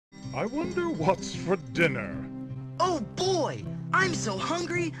I wonder what's for dinner. Oh boy! I'm so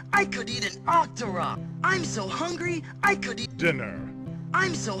hungry, I could eat an octorok. I'm so hungry, I could eat Dinner.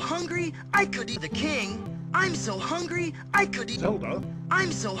 I'm so hungry, I could eat the king. I'm so hungry, I could eat Zelda.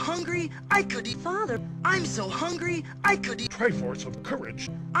 I'm so hungry, I could eat Father. I'm so hungry, I could eat Triforce of Courage.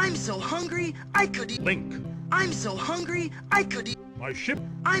 I'm so hungry, I could eat Link. I'm so hungry, I could eat My ship.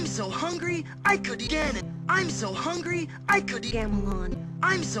 I'm so hungry, I could eat Ganon. I'm so hungry, I could eat Gamelon.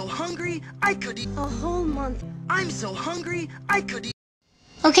 I'm so hungry, I could eat a whole month. I'm so hungry, I could eat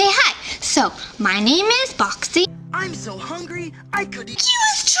Okay, hi. So, my name is Boxy. I'm so hungry, I could eat He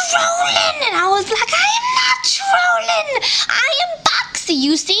was trolling, and I was like, I am not trolling. I am Boxy,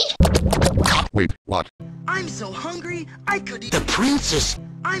 you see? Wait, what? I'm so hungry, I could eat The princess!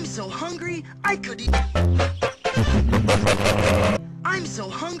 I'm so hungry, I could eat I'm so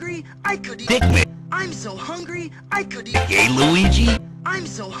hungry, I could eat Pikmin! I'm so hungry, I could eat Hey, Luigi! I'm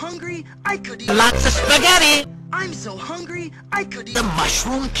so hungry, I could eat Lots of spaghetti! I'm so hungry, I could eat The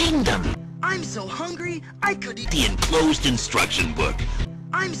Mushroom Kingdom! I'm so hungry, I could eat The enclosed instruction book!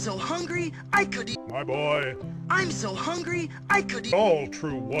 I'm so hungry, I could eat My boy. I'm so hungry, I could eat All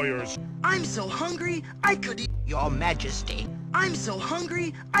true warriors. I'm so hungry, I could eat Your Majesty. I'm so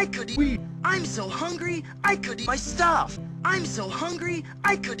hungry, I could eat I'm so hungry, I could eat my stuff. I'm so hungry,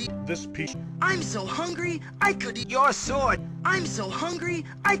 I could eat This piece. I'm so hungry, I could eat your sword. I'm so hungry,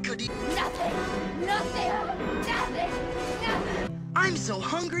 I could eat Nothing. I'm so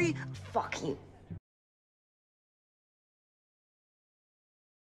hungry. Fuck you.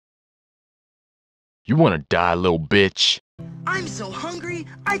 You wanna die, little bitch? I'm so hungry,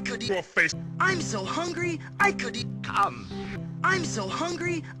 I could eat Your face. I'm so hungry, I could eat Come! I'm so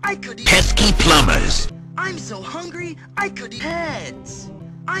hungry, I could eat Pesky plumbers! I'm so hungry, I could eat heads.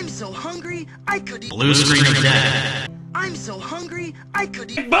 I'm so hungry, I could eat Blue screen of death. I'm so hungry, I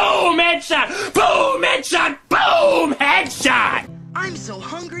could eat Boom! Headshot! Boom! Headshot! Boom! Headshot! I'm so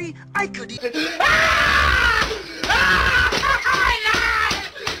hungry, I could eat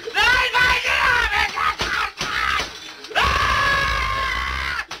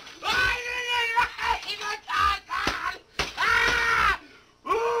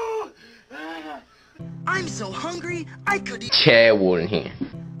I'm so hungry, I could eat Chair Warden here.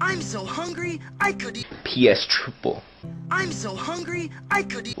 I'm so hungry, I could eat PS Triple. I'm so hungry, I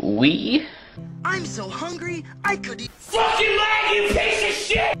could eat We? I'm so hungry, I could eat Fucking lag, you piece of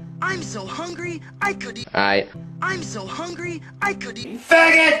shit! I'm so hungry, I could eat I. I'm so hungry, I could eat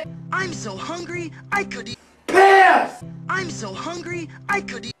Faggot! I'm so hungry, I could eat Piss! I'm so hungry, I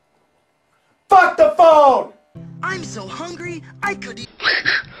could eat Fuck the phone! I'm so hungry, I could eat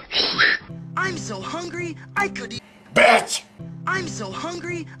I'm so hungry, I could eat Bitch! I'm so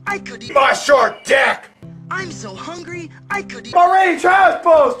hungry, I could eat My short dick! I'm so hungry, I could eat My range house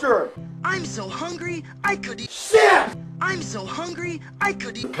poster! I'm so hungry, I could eat Shit! I'm so hungry, I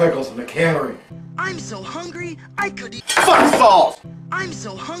could eat Pickles in the cannery. I'm so hungry, I could eat Fuck salt! I'm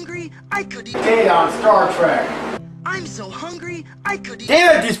so hungry, I could eat Hey on Star Trek. I'm so hungry, I could eat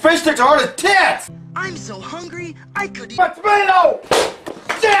Damn it, these fish sticks are hard as tits! I'm so hungry, I could eat My tomato!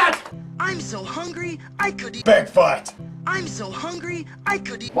 Shit! I'm so hungry, I could eat Bigfoot! I'm so hungry, I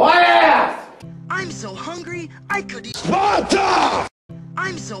could eat My ass! I'm so hungry, I could eat Sparta!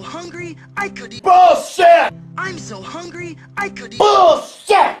 I'm so hungry, I could eat Bullshit! I'm so hungry, I could eat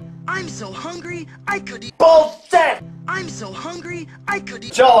Bullshit! I'm so hungry, I could eat Bullshit! I'm so hungry, I could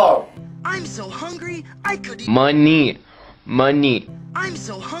eat Jello! I'm so hungry, I could eat Money. Money. I'm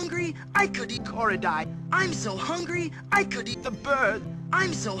so hungry, I could eat Corridai. I'm so hungry, I could eat the bird.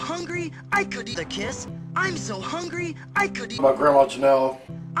 I'm so hungry, I could eat the kiss. I'm so hungry, I could eat My grandma Janelle.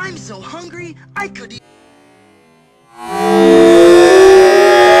 I'm so hungry, I could eat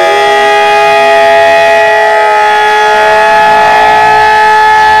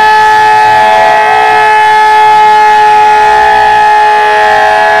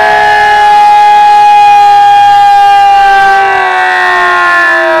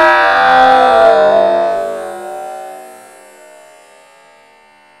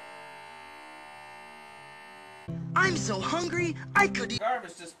I'm so hungry, I could eat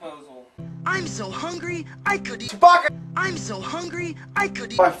Garbage disposal. I'm so hungry, I could eat Fuck I'm so hungry, I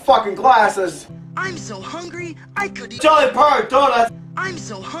could eat my fucking glasses! I'm so hungry, I could eat Jolly Bird donuts! I'm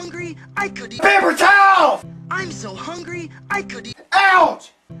so hungry, I could eat Paper towels! I'm so hungry, I could eat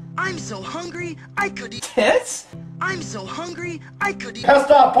Ouch! I'm so hungry, I could eat Tits? I'm so hungry, I could eat Hell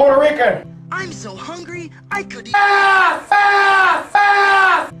stop, Puerto Rican! I'm so hungry, I could eat Ah! Ah!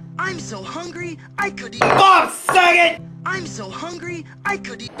 Ah! I'm so hungry, I could eat Bob Saget! I'm so hungry, I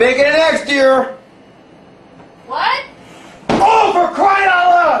could eat Bacon and eggs, dear! What? Oh, for crying out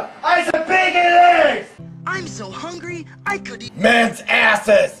loud! I men's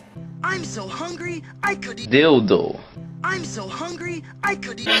asses. I'm so hungry, I could eat. Dildo. I'm so hungry, I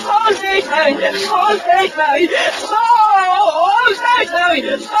could eat. I'm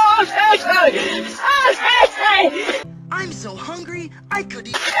so hungry, I could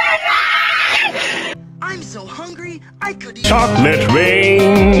eat. I'm so hungry, I could eat. Chocolate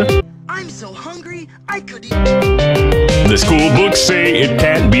rain. I'm so hungry, I could eat. The school books say it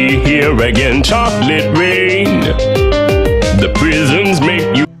can't be here again. Chocolate rain. The prisons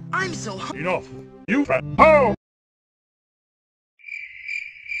make you. I'm so hungry. Enough. You fat. Oh!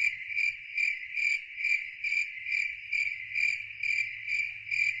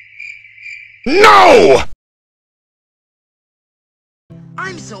 No!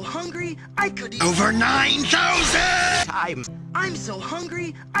 I'm so hungry, I could eat. Over 9,000 times. I'm so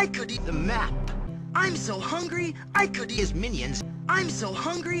hungry, I could eat. The map. I'm so hungry, I could eat. His minions. I'm so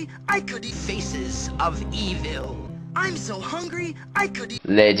hungry, I could eat. Faces of evil. I'm so hungry, I could eat.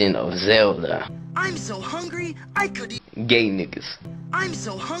 Legend of Zelda. I'm so hungry, I could eat. Gay niggas. I'm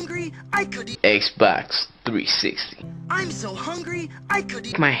so hungry, I could eat. Xbox 360. I'm so hungry, I could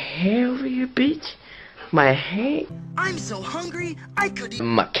eat. My hair over here, bitch. My hair. I'm so hungry, I could eat.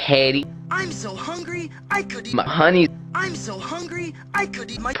 My caddy. I'm so hungry, I could eat. My honey. I'm so hungry, I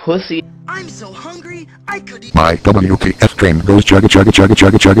could eat. My Pussy. I'm so hungry, I could eat. My WTF train goes chugga chugga chugga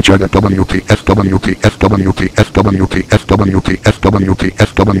chugga chugga chugga WTF WTF WTF WTF WTF WTF WTF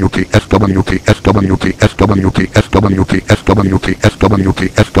WTF WTF WTF WTF WTF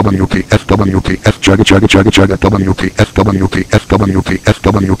WTF WTF WTF chugga chugga chugga chugga WTF WTF WTF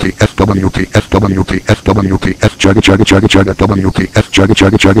WTF WTF WTF WTF chugga chugga chugga chugga WTF chugga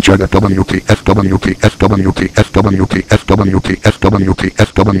chugga chugga chugga WTF WTF WTF WTF WTF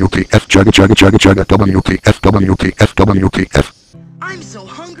WTF WTF chugga chugga chugga chugga WTF WTF WTF. I'm so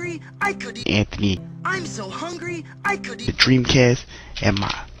hungry, I could eat. Anthony, I'm so hungry, I could the eat. Dreamcast, and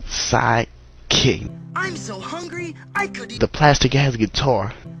my sidekick, I'm so hungry, I could eat. the plastic ass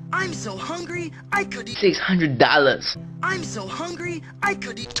guitar. I'm so hungry, I could eat. $600. I'm so hungry, I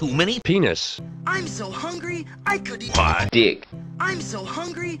could eat. Too many Penis. I'm so hungry, I could eat. What? Dick. I'm so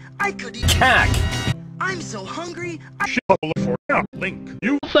hungry, I could eat. Cack. I'm so hungry, I Shit for now, Link.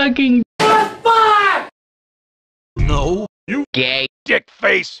 You Fucking No. gay. dick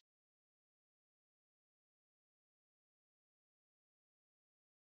face.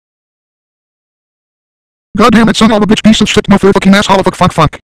 God damn it, son of a bitch, piece of shit, motherfucking asshole,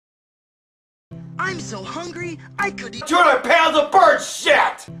 fuck. I'm so hungry, I could eat. 200 pounds of bird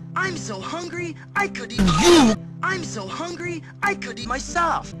shit. I'm so hungry, I could eat. You! I'm so hungry, I could eat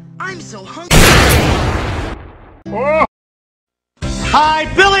myself. I'm so hungry. Oh!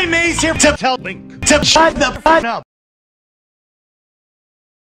 Hi, Billy Mays here to tell Link. to shut the fuck up.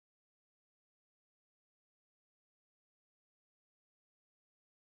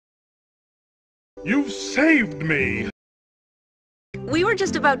 You saved me. We were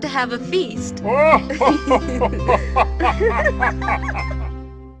just about to have a feast. Oh!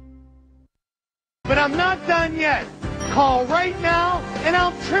 But I'm not done yet. Call right now and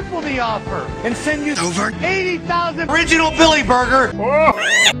I'll triple the offer and send you over 80,000 original Billy Burger.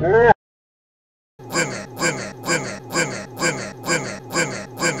 Oh!